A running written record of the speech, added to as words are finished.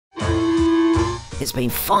It's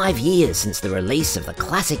been 5 years since the release of the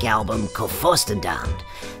classic album Kurfürstendammned.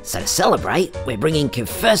 So to celebrate, we're bringing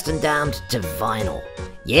Kurfürstendammned to vinyl.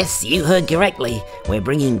 Yes, you heard correctly, we're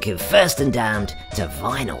bringing Kurfürstendammned to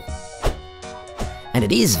vinyl. And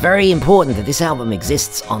it is very important that this album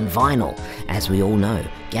exists on vinyl. As we all know,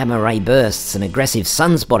 gamma ray bursts and aggressive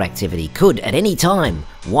sunspot activity could, at any time,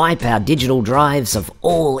 wipe our digital drives of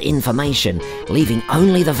all information, leaving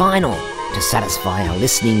only the vinyl to satisfy our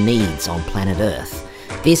listening needs on planet Earth.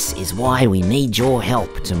 This is why we need your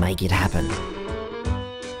help to make it happen.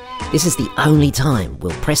 This is the only time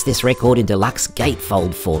we'll press this record in deluxe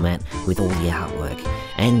gatefold format with all the artwork,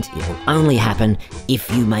 and it will only happen if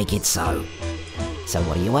you make it so. So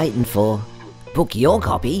what are you waiting for? Book your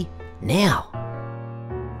copy now.